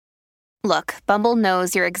Look, Bumble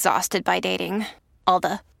knows you're exhausted by dating. All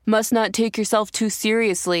the, must not take yourself too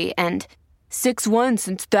seriously, and 6'1"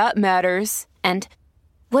 since that matters, and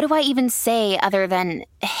what do I even say other than,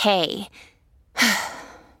 hey?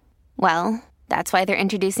 Well, that's why they're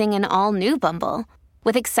introducing an all-new Bumble,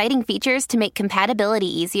 with exciting features to make compatibility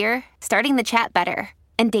easier, starting the chat better,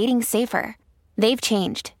 and dating safer. They've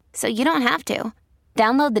changed, so you don't have to.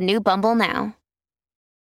 Download the new Bumble now.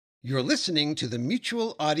 You're listening to the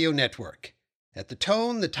Mutual Audio Network. At the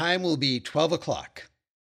tone, the time will be 12 o'clock.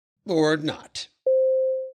 Or not.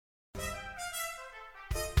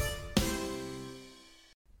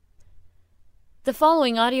 The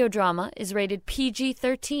following audio drama is rated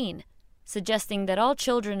PG-13, suggesting that all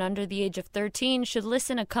children under the age of 13 should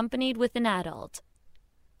listen accompanied with an adult.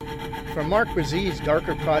 From Mark Brzez's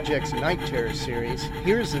Darker Projects Night Terror series,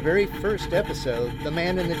 here's the very first episode, The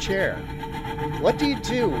Man in the Chair. What do you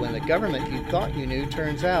do when the government you thought you knew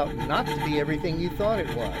turns out not to be everything you thought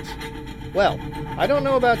it was? Well, I don't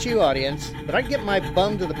know about you, audience, but I'd get my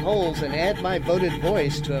bum to the polls and add my voted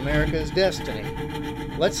voice to America's destiny.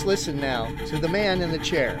 Let's listen now to The Man in the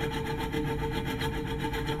Chair.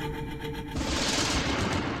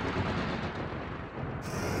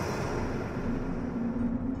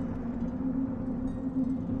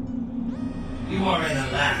 You are in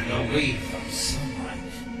a land away from sunlight.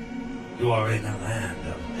 You are in a land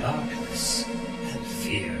of darkness and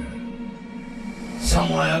fear.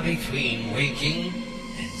 Somewhere between waking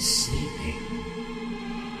and sleeping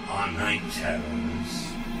are night terrors.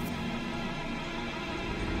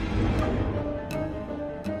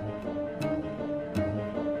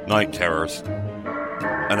 Night Terrors,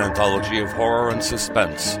 an anthology of horror and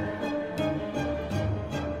suspense.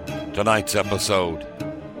 Tonight's episode,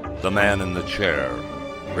 The Man in the Chair,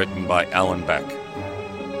 written by Alan Beck.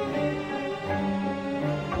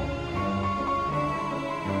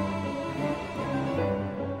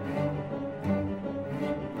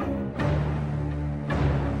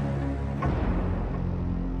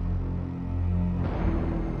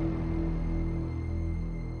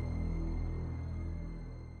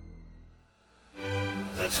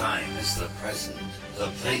 The time is the present, the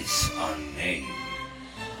place unnamed.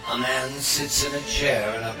 A man sits in a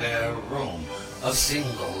chair in a bare room, a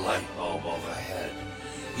single light bulb overhead.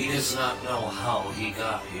 He does not know how he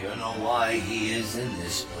got here, nor why he is in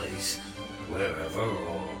this place, wherever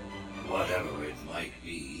or whatever it might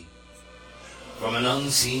be. From an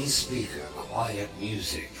unseen speaker, quiet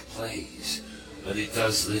music plays, but it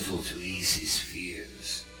does little to ease his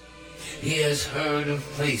fears. He has heard of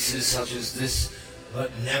places such as this, but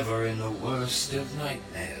never in the worst of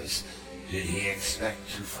nightmares did he expect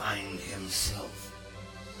to find himself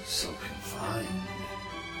so confined.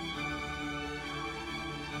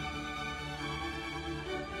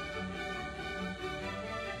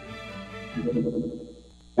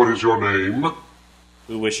 What is your name?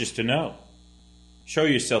 Who wishes to know? Show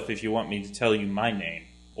yourself if you want me to tell you my name,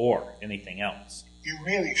 or anything else. You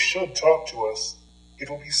really should talk to us. It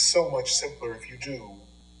will be so much simpler if you do.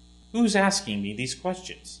 Who's asking me these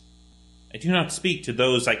questions? I do not speak to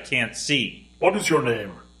those I can't see. What is your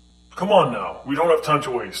name? Come on now, we don't have time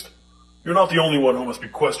to waste. You're not the only one who must be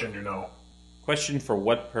questioned, you know. Question for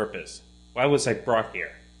what purpose? Why was I brought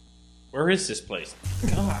here? Where is this place?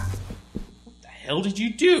 God, what the hell did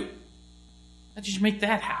you do? How did you make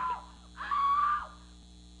that happen?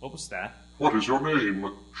 What was that? What is your name?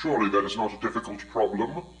 Surely that is not a difficult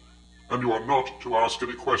problem. And you are not to ask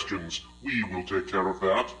any questions. We will take care of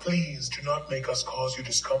that. Please do not make us cause you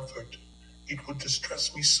discomfort. It would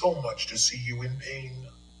distress me so much to see you in pain.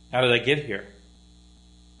 How did I get here?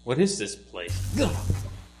 What is this place?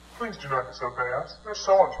 Please do not disobey us. They're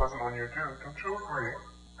so unpleasant when you do. Don't you agree?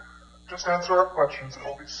 Just answer our questions and it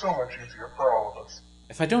will be so much easier for all of us.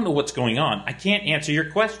 If I don't know what's going on, I can't answer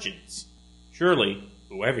your questions. Surely,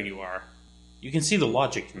 whoever you are, you can see the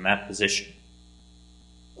logic from that position.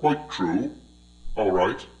 Quite true. All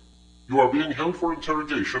right. You are being held for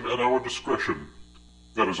interrogation at our discretion.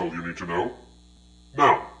 That is all you need to know.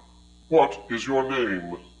 Now, what is your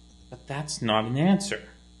name? But that's not an answer.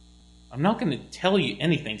 I'm not going to tell you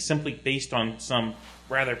anything simply based on some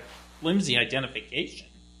rather flimsy identification.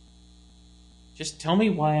 Just tell me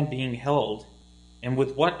why I'm being held and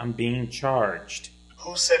with what I'm being charged.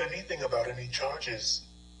 Who said anything about any charges?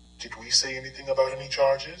 Did we say anything about any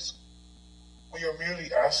charges? We are merely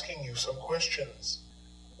asking you some questions.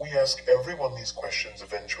 We ask everyone these questions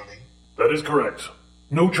eventually. That is correct.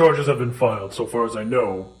 No charges have been filed, so far as I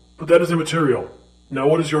know, but that is immaterial. Now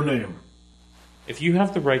what is your name? If you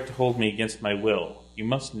have the right to hold me against my will, you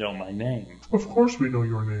must know my name. Of course we know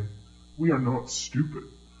your name. We are not stupid.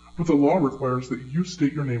 but the law requires that you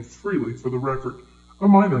state your name freely for the record. A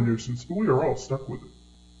minor nuisance, but we are all stuck with it.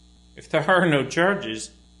 If there are no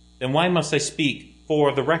charges, then why must I speak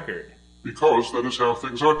for the record? Because that is how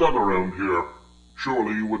things are done around here.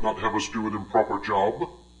 Surely you would not have us do an improper job?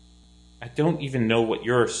 I don't even know what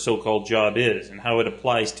your so-called job is and how it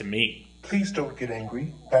applies to me. Please don't get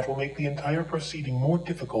angry. That will make the entire proceeding more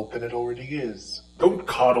difficult than it already is. Don't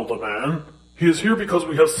coddle the man. He is here because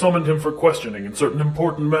we have summoned him for questioning in certain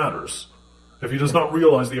important matters. If he does not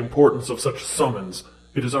realize the importance of such summons,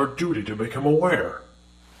 it is our duty to make him aware.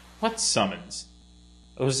 What summons?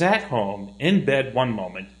 I was at home, in bed one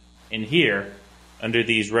moment, and here, under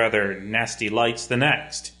these rather nasty lights, the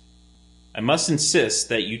next. I must insist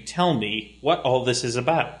that you tell me what all this is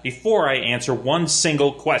about before I answer one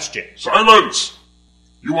single question. Silence!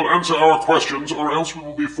 You will answer our questions, or else we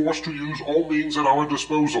will be forced to use all means at our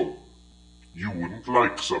disposal. You wouldn't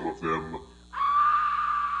like some of them.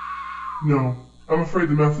 No, I'm afraid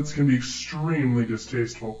the methods can be extremely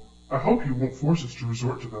distasteful. I hope you won't force us to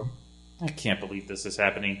resort to them. I can't believe this is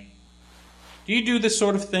happening. Do you do this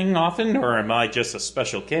sort of thing often, or am I just a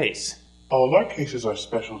special case? All our cases are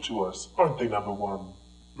special to us, aren't they, number one?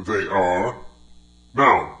 They are.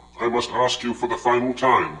 Now, I must ask you for the final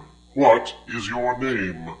time. What is your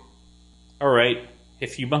name? All right,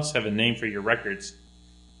 if you must have a name for your records,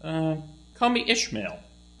 call me Ishmael.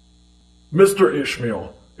 Mr.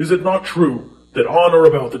 Ishmael, is it not true that on or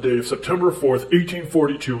about the day of September 4th,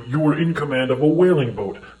 1842, you were in command of a whaling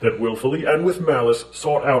boat that willfully and with malice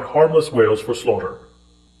sought out harmless whales for slaughter?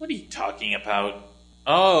 What are you talking about?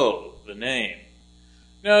 Oh, the name.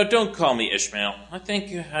 No, don't call me Ishmael. I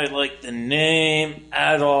think I like the name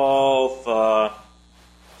Adolf,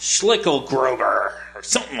 Schlickelgruber, or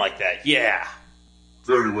something like that, yeah.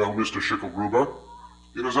 Very well, Mr. Schickelgruber.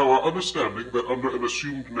 It is our understanding that under an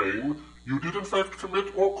assumed name, you did in fact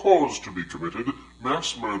commit or cause to be committed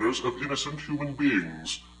mass murders of innocent human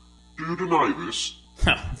beings. Do you deny this?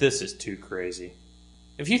 This is too crazy.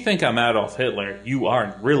 If you think I'm Adolf Hitler, you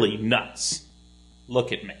are really nuts.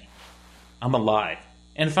 Look at me. I'm alive.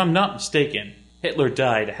 And if I'm not mistaken, Hitler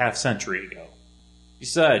died a half-century ago.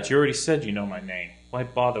 Besides, you already said you know my name. Why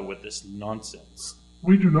bother with this nonsense?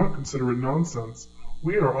 We do not consider it nonsense.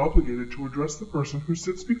 We are obligated to address the person who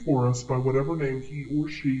sits before us by whatever name he or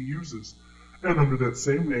she uses, and under that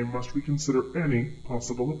same name must we consider any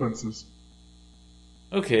possible offenses.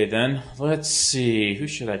 Okay then, let's see, who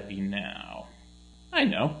should I be now? I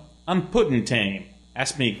know, I'm Puddin'-Tame.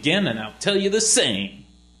 Ask me again and I'll tell you the same.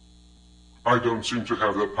 I don't seem to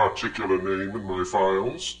have that particular name in my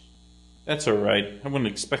files. That's alright, I wouldn't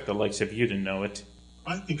expect the likes of you to know it.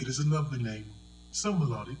 I think it is a lovely name. So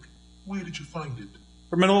melodic. Where did you find it?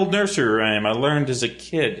 From an old nursery rhyme I learned as a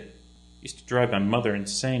kid. Used to drive my mother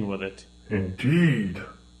insane with it. Indeed.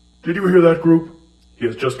 Did you hear that, group? He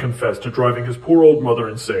has just confessed to driving his poor old mother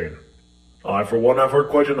insane. I, for one, have heard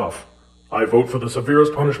quite enough. I vote for the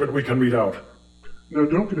severest punishment we can mete out. Now,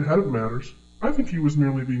 don't get ahead of matters. I think he was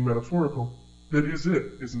merely being metaphorical. That is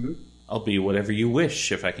it, isn't it? I'll be whatever you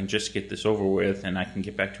wish if I can just get this over with and I can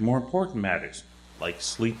get back to more important matters, like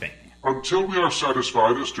sleeping. Until we are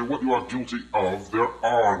satisfied as to what you are guilty of, there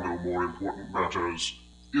are no more important matters.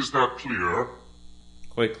 Is that clear?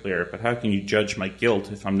 Quite clear, but how can you judge my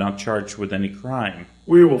guilt if I'm not charged with any crime?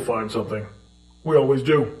 We will find something. We always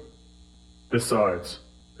do. Besides,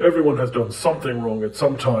 everyone has done something wrong at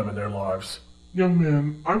some time in their lives. Young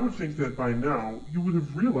man, I would think that by now you would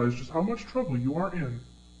have realized just how much trouble you are in.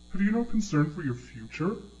 Have you no concern for your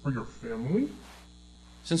future? For your family?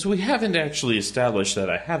 Since we haven't actually established that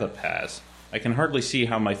I have a past, I can hardly see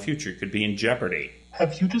how my future could be in jeopardy.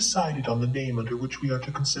 Have you decided on the name under which we are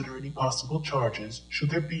to consider any possible charges,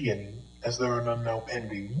 should there be any, as there are none now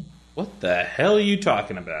pending? What the hell are you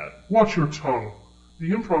talking about? Watch your tongue.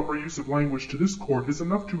 The improper use of language to this court is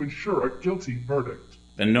enough to ensure a guilty verdict.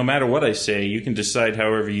 Then no matter what I say, you can decide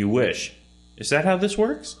however you wish. Is that how this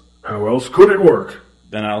works? How else could it work?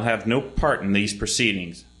 Then I'll have no part in these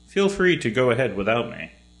proceedings. Feel free to go ahead without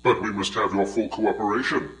me. But we must have your full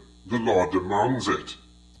cooperation. The law demands it.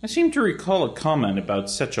 I seem to recall a comment about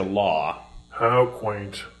such a law. How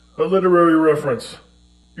quaint. A literary reference.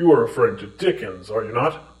 You are a friend to Dickens, are you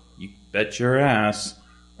not? You bet your ass.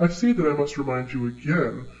 I see that I must remind you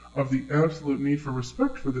again of the absolute need for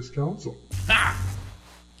respect for this council. Ha!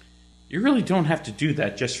 You really don't have to do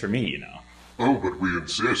that just for me, you know. Oh, but we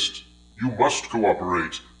insist. You must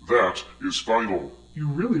cooperate. That is final. You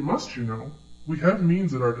really must, you know. We have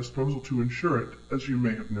means at our disposal to ensure it, as you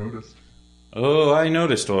may have noticed. Oh, I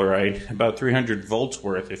noticed, all right. About 300 volts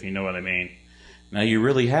worth, if you know what I mean. Now you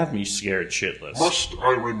really have me scared shitless. Must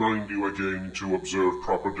I remind you again to observe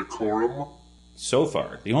proper decorum? So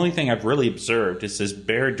far, the only thing I've really observed is this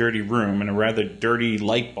bare, dirty room and a rather dirty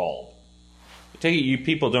light bulb. I take it you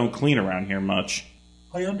people don't clean around here much.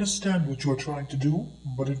 I understand what you're trying to do,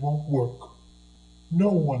 but it won't work. No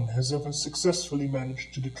one has ever successfully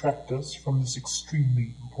managed to detract us from this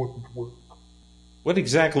extremely important work. What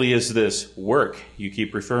exactly is this work you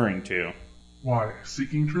keep referring to? Why,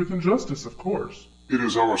 seeking truth and justice, of course. It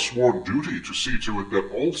is our sworn duty to see to it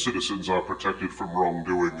that all citizens are protected from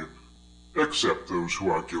wrongdoing, except those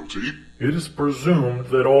who are guilty. It is presumed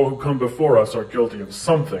that all who come before us are guilty of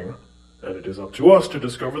something, and it is up to us to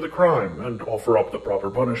discover the crime and offer up the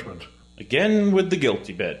proper punishment. Again with the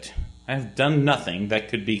guilty bit. I have done nothing that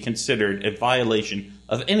could be considered a violation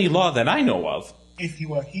of any law that I know of. If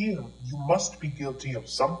you are here, you must be guilty of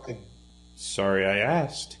something. Sorry I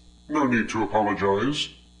asked. No need to apologize.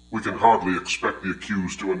 We can hardly expect the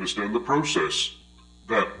accused to understand the process.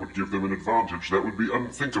 That would give them an advantage that would be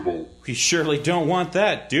unthinkable. We surely don't want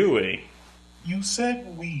that, do we? You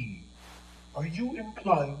said we. Are you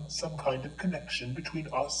implying some kind of connection between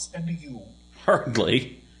us and you?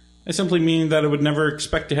 Hardly. I simply mean that I would never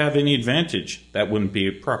expect to have any advantage. That wouldn't be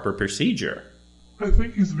a proper procedure. I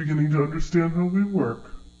think he's beginning to understand how we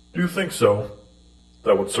work. Do you think so?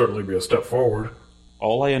 That would certainly be a step forward.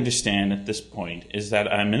 All I understand at this point is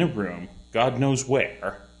that I'm in a room, God knows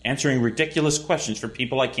where, answering ridiculous questions from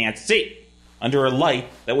people I can't see, under a light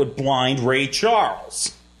that would blind Ray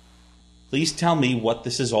Charles. Please tell me what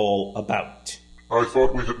this is all about. I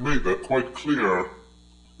thought we had made that quite clear.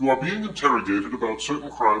 You are being interrogated about certain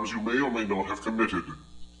crimes you may or may not have committed.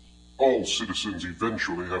 All citizens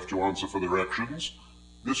eventually have to answer for their actions.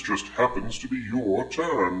 This just happens to be your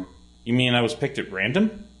turn. You mean I was picked at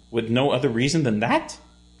random? With no other reason than that?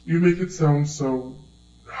 You make it sound so...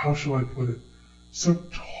 how shall I put it? So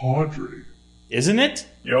tawdry. Isn't it?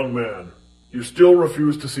 Young man, you still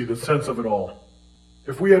refuse to see the sense of it all.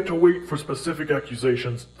 If we had to wait for specific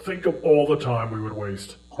accusations, think of all the time we would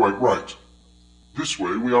waste. Quite right. This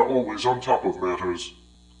way we are always on top of matters.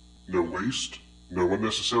 No waste, no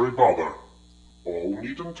unnecessary bother. All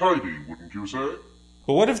neat and tidy, wouldn't you say?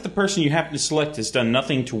 But what if the person you happen to select has done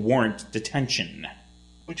nothing to warrant detention?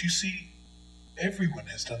 But you see, everyone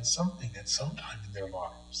has done something at some time in their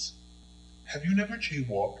lives. Have you never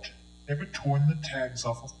jaywalked, never torn the tags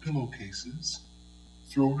off of pillowcases,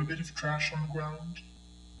 thrown a bit of trash on the ground,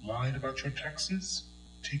 lied about your taxes,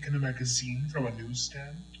 taken a magazine from a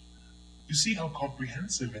newsstand? You see how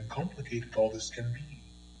comprehensive and complicated all this can be.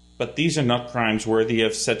 But these are not crimes worthy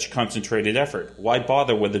of such concentrated effort. Why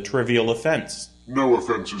bother with a trivial offense? No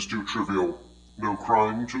offense is too trivial, no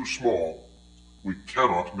crime too small. We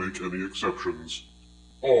cannot make any exceptions.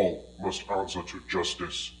 All must answer to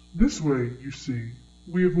justice. This way, you see,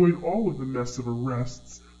 we avoid all of the mess of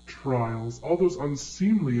arrests, trials, all those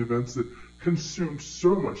unseemly events that consume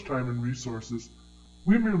so much time and resources.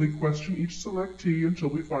 We merely question each selectee until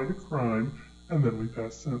we find a crime, and then we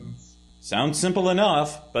pass sentence. Sounds simple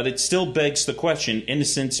enough, but it still begs the question,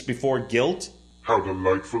 innocence before guilt? How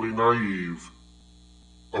delightfully naive.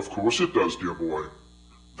 Of course it does, dear boy.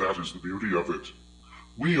 That is the beauty of it.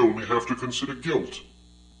 We only have to consider guilt.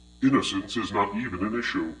 Innocence is not even an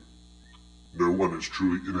issue. No one is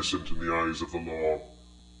truly innocent in the eyes of the law.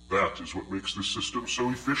 That is what makes this system so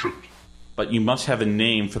efficient. But you must have a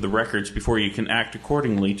name for the records before you can act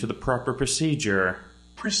accordingly to the proper procedure.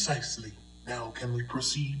 Precisely. Now can we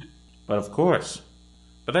proceed? But of course.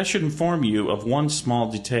 But I should inform you of one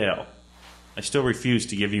small detail. I still refuse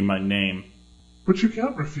to give you my name. But you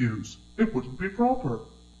can't refuse. It wouldn't be proper.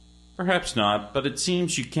 Perhaps not, but it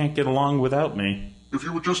seems you can't get along without me. If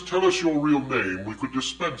you would just tell us your real name, we could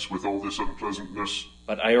dispense with all this unpleasantness.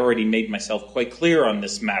 But I already made myself quite clear on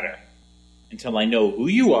this matter. Until I know who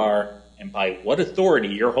you are, and by what authority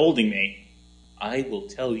you're holding me, I will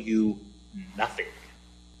tell you nothing.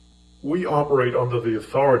 We operate under the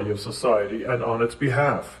authority of society and on its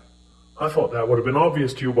behalf. I thought that would have been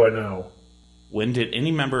obvious to you by now. When did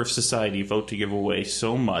any member of society vote to give away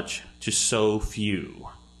so much to so few?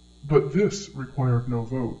 But this required no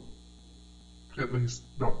vote. At least,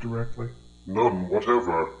 not directly. None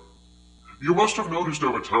whatever. You must have noticed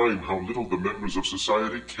over time how little the members of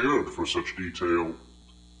society cared for such detail.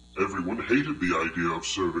 Everyone hated the idea of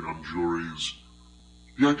serving on juries.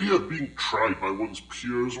 The idea of being tried by one's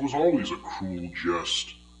peers was always a cruel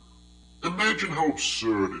jest. Imagine how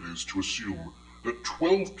absurd it is to assume that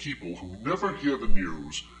 12 people who never hear the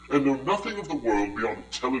news and know nothing of the world beyond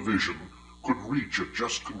television could reach a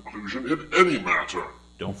just conclusion in any matter.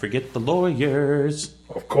 Don't forget the lawyers.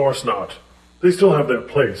 Of course not. They still have their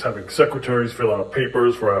place, having secretaries fill out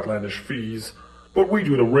papers for outlandish fees, but we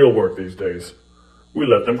do the real work these days. We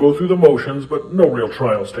let them go through the motions, but no real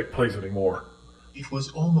trials take place anymore. It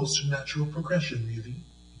was almost a natural progression, really.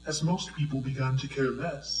 As most people began to care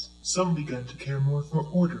less, some began to care more for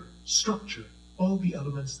order, structure, all the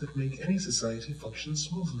elements that make any society function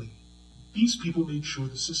smoothly. These people made sure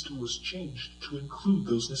the system was changed to include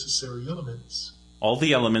those necessary elements. All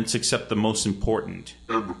the elements except the most important.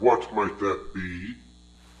 And what might that be?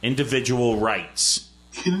 Individual rights.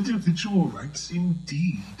 Individual rights,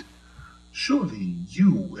 indeed. Surely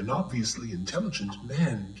you, an obviously intelligent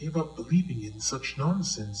man, gave up believing in such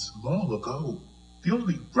nonsense long ago. The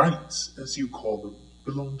only rights, as you call them,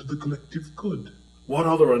 belong to the collective good. What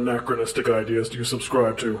other anachronistic ideas do you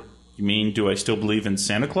subscribe to? You mean, do I still believe in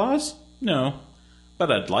Santa Claus? No,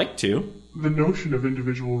 but I'd like to. The notion of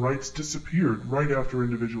individual rights disappeared right after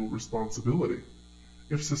individual responsibility.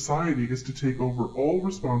 If society is to take over all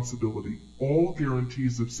responsibility, all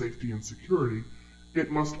guarantees of safety and security,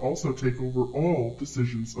 it must also take over all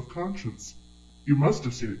decisions of conscience. You must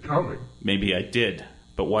have seen it coming. Maybe I did,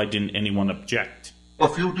 but why didn't anyone object? A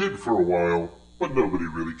few did for a while, but nobody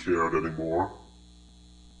really cared anymore.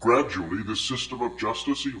 Gradually, the system of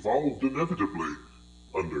justice evolved inevitably,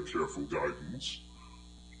 under careful guidance.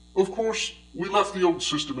 Of course, we left the old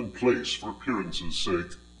system in place for appearance's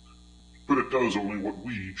sake, but it does only what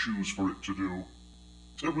we choose for it to do.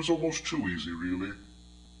 It was almost too easy, really.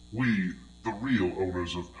 We, the real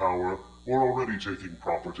owners of power, were already taking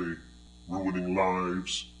property, ruining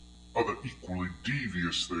lives, other equally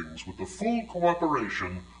devious things with the full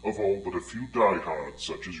cooperation of all but a few diehards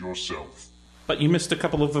such as yourself. But you missed a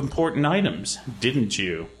couple of important items, didn't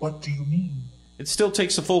you? What do you mean? It still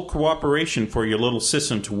takes a full cooperation for your little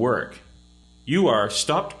system to work. You are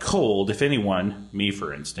stopped cold if anyone, me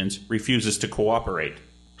for instance, refuses to cooperate.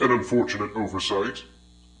 An unfortunate oversight.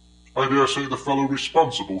 I dare say the fellow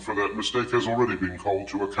responsible for that mistake has already been called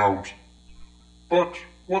to account. But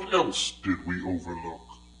what else did we overlook?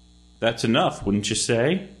 That's enough, wouldn't you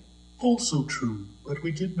say? Also true, but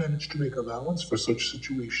we did manage to make allowance for such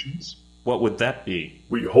situations. What would that be?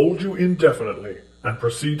 We hold you indefinitely and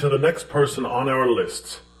proceed to the next person on our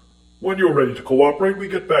lists. When you're ready to cooperate, we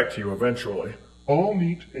get back to you eventually. All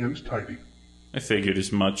neat and tidy. I figured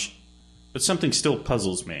as much, but something still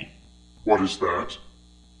puzzles me. What is that?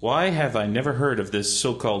 Why have I never heard of this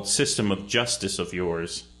so-called system of justice of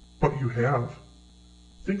yours? But you have.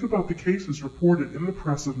 Think about the cases reported in the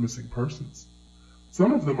press of missing persons.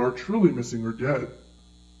 Some of them are truly missing or dead,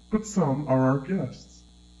 but some are our guests,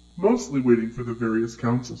 mostly waiting for the various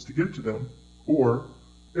councils to get to them, or,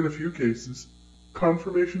 in a few cases,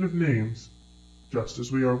 confirmation of names, just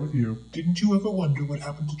as we are with you. Didn't you ever wonder what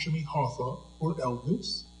happened to Jimmy Hoffa or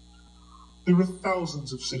Elvis? There are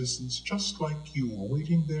thousands of citizens just like you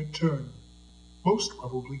awaiting their turn. Most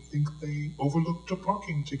probably think they overlooked a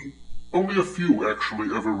parking ticket. Only a few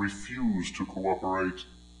actually ever refuse to cooperate.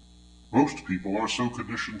 Most people are so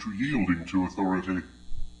conditioned to yielding to authority,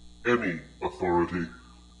 any authority,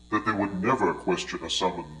 that they would never question a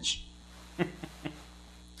summons.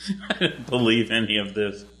 I don't believe any of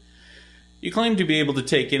this. You claim to be able to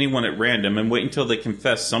take anyone at random and wait until they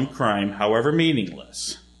confess some crime, however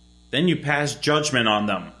meaningless. Then you pass judgment on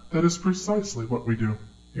them. That is precisely what we do.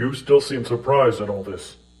 You still seem surprised at all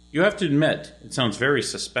this. You have to admit, it sounds very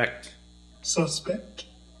suspect. Suspect?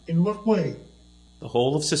 In what way? The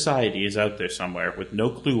whole of society is out there somewhere with no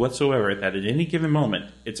clue whatsoever that at any given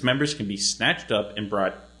moment its members can be snatched up and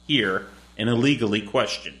brought here and illegally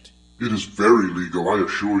questioned. It is very legal, I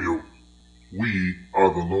assure you. We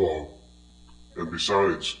are the law. And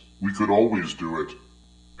besides, we could always do it.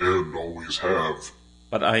 And always have.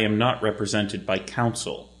 But I am not represented by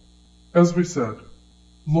counsel. As we said,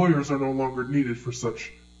 lawyers are no longer needed for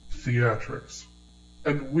such theatrics.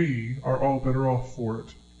 And we are all better off for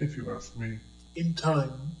it, if you ask me. In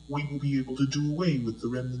time, we will be able to do away with the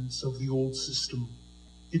remnants of the old system.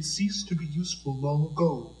 It ceased to be useful long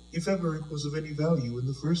ago, if ever it was of any value in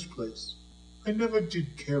the first place. I never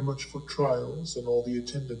did care much for trials and all the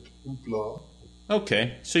attendant hoopla.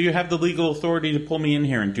 Okay, so you have the legal authority to pull me in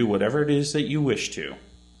here and do whatever it is that you wish to.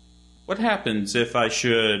 What happens if I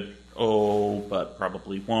should, but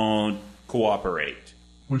probably won't, cooperate?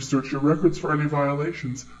 We search your records for any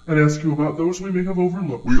violations and ask you about those we may have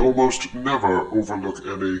overlooked. We almost never overlook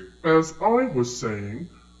any. As I was saying,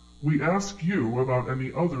 we ask you about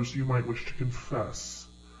any others you might wish to confess.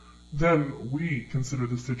 Then we consider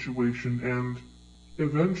the situation and,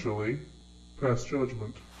 eventually, pass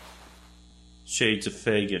judgment. Shades of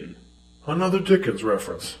Fagin. Another Dickens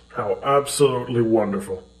reference. How absolutely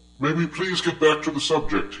wonderful. May we please get back to the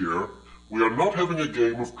subject here? We are not having a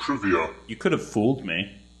game of trivia. You could have fooled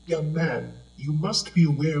me. Young man, you must be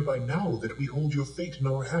aware by now that we hold your fate in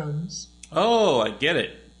our hands. Oh, I get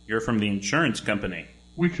it. You're from the insurance company.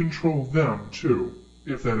 We control them, too,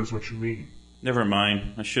 if that is what you mean. Never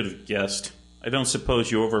mind. I should have guessed. I don't suppose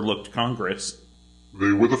you overlooked Congress.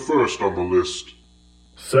 They were the first on the list.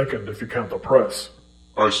 Second, if you count the press.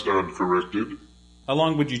 I stand corrected. How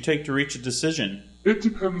long would you take to reach a decision? It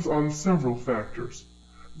depends on several factors.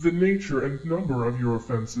 The nature and number of your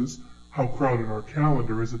offenses, how crowded our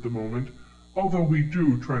calendar is at the moment, although we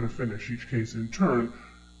do try to finish each case in turn.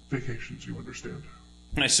 Vacations, you understand.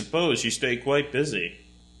 I suppose you stay quite busy.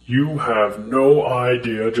 You have no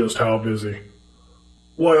idea just how busy.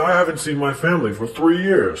 Why, I haven't seen my family for 3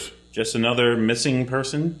 years. Just another missing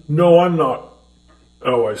person? No, I'm not.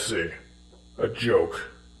 Oh, I see. A joke.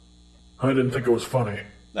 I didn't think it was funny.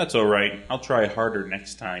 That's all right. I'll try harder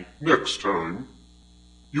next time. Next time?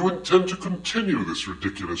 You intend to continue this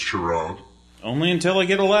ridiculous charade? Only until I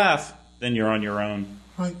get a laugh. Then you're on your own.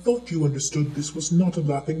 I thought you understood this was not a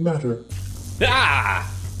laughing matter. Ah!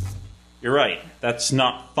 You're right. That's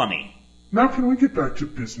not funny. Now can we get back to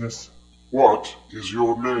business? What is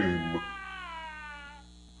your name?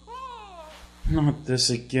 Not this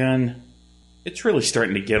again. It's really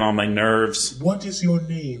starting to get on my nerves. What is your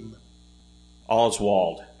name?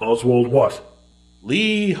 Oswald. Oswald what?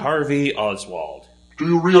 Lee Harvey Oswald. Do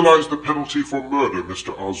you realize the penalty for murder,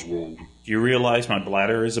 Mr. Oswald? Do you realize my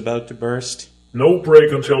bladder is about to burst? No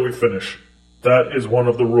break until we finish. That is one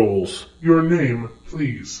of the rules. Your name,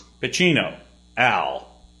 please. Pacino. Al.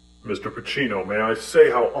 Mr. Pacino, may I say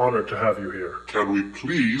how honored to have you here. Can we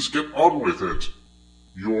please get on with it?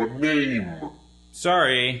 Your name.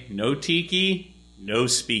 Sorry, no tiki, no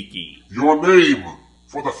speaky. Your name,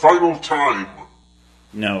 for the final time.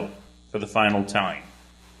 No, for the final time.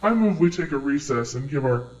 I move we take a recess and give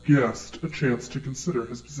our guest a chance to consider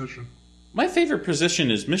his position. My favorite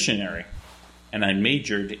position is missionary, and I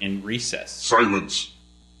majored in recess. Silence.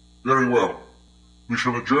 Very well. We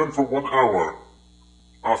shall adjourn for 1 hour.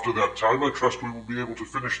 After that time, I trust we will be able to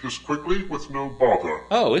finish this quickly with no bother.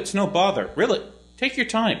 Oh, it's no bother. Really. Take your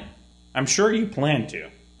time. I'm sure you plan to.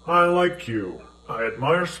 I like you. I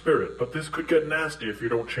admire spirit, but this could get nasty if you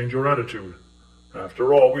don't change your attitude.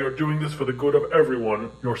 After all, we are doing this for the good of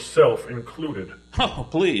everyone, yourself included. Oh,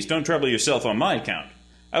 please, don't trouble yourself on my account.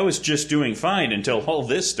 I was just doing fine until all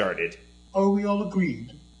this started. Are we all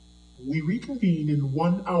agreed? We reconvene in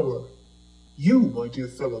 1 hour. You, my dear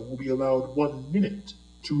fellow, will be allowed 1 minute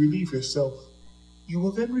to relieve yourself. You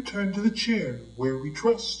will then return to the chair, where we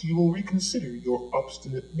trust you will reconsider your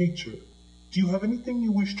obstinate nature. Do you have anything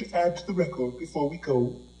you wish to add to the record before we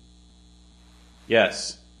go?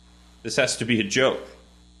 Yes. This has to be a joke,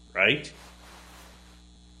 right?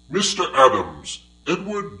 Mr. Adams,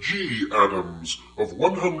 Edward G. Adams, of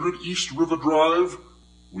 100 East River Drive.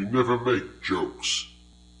 We never make jokes.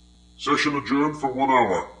 Session adjourned for 1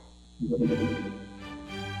 hour.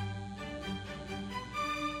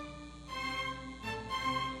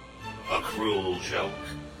 A cruel joke.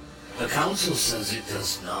 The council says it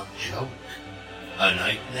does not joke. A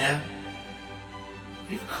nightmare?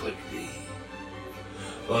 It could be.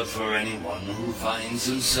 But for anyone who finds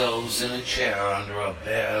themselves in a chair under a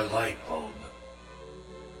bare light bulb,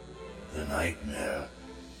 the nightmare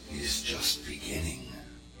is just beginning.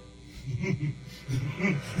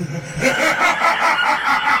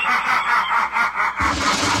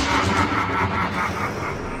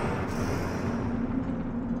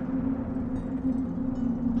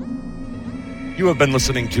 You have been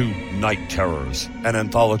listening to Night Terrors, an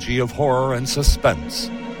anthology of horror and suspense.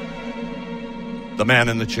 The Man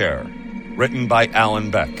in the Chair, written by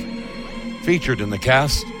Alan Beck. Featured in the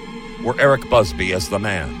cast were Eric Busby as the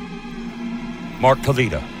Man, Mark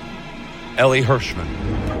Kavita, Ellie Hirschman,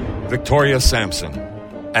 Victoria Sampson,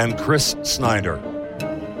 and Chris Snyder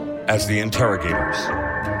as the interrogators.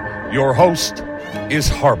 Your host is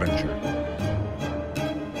Harbinger.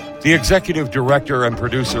 The executive director and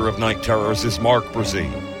producer of Night Terrors is Mark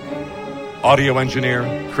Brzee. Audio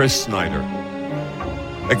engineer, Chris Snyder.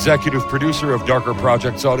 Executive producer of Darker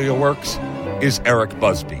Projects Audio Works is Eric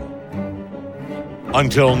Busby.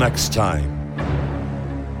 Until next time,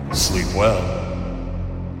 sleep well.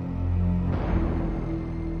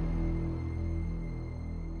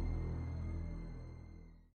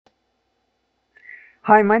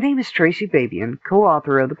 Hi, my name is Tracy Babian,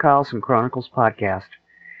 co-author of the Carlson Chronicles podcast.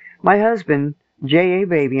 My husband, J.A.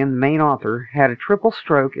 Babian, the main author, had a triple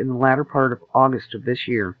stroke in the latter part of August of this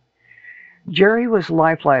year. Jerry was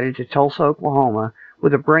life-flighted to Tulsa, Oklahoma,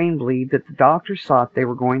 with a brain bleed that the doctors thought they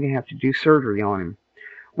were going to have to do surgery on him,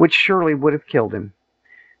 which surely would have killed him.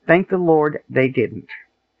 Thank the Lord they didn't.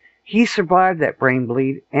 He survived that brain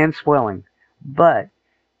bleed and swelling, but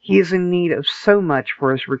he is in need of so much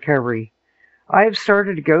for his recovery. I have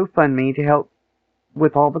started a GoFundMe to help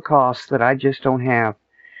with all the costs that I just don't have.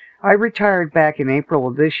 I retired back in April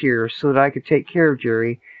of this year so that I could take care of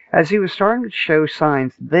Jerry, as he was starting to show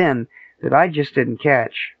signs then that I just didn't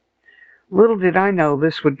catch. Little did I know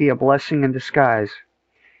this would be a blessing in disguise.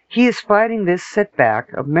 He is fighting this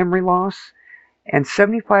setback of memory loss and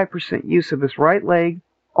 75% use of his right leg,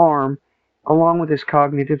 arm, along with his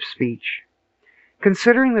cognitive speech.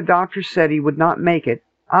 Considering the doctor said he would not make it,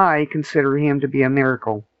 I consider him to be a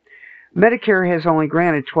miracle. Medicare has only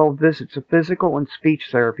granted 12 visits of physical and speech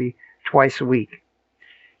therapy twice a week.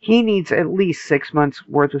 He needs at least 6 months'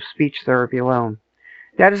 worth of speech therapy alone.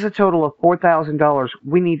 That is a total of $4,000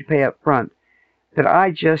 we need to pay up front that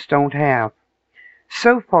I just don't have.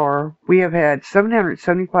 So far, we have had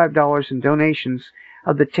 $775 in donations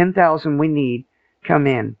of the $10,000 we need come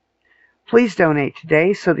in. Please donate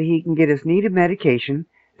today so that he can get his needed medication,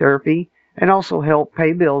 therapy, and also help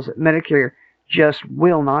pay bills that Medicare just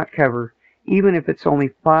will not cover, even if it's only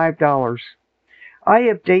 $5. I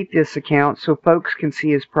update this account so folks can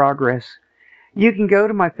see his progress. You can go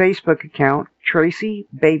to my Facebook account, Tracy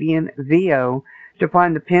Babian VO, to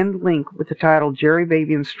find the pinned link with the title Jerry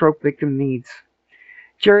Babian Stroke Victim Needs.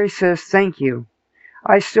 Jerry says, thank you.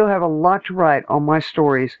 I still have a lot to write on my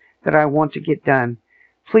stories that I want to get done.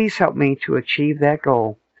 Please help me to achieve that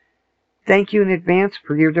goal. Thank you in advance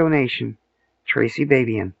for your donation. Tracy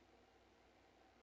Babian.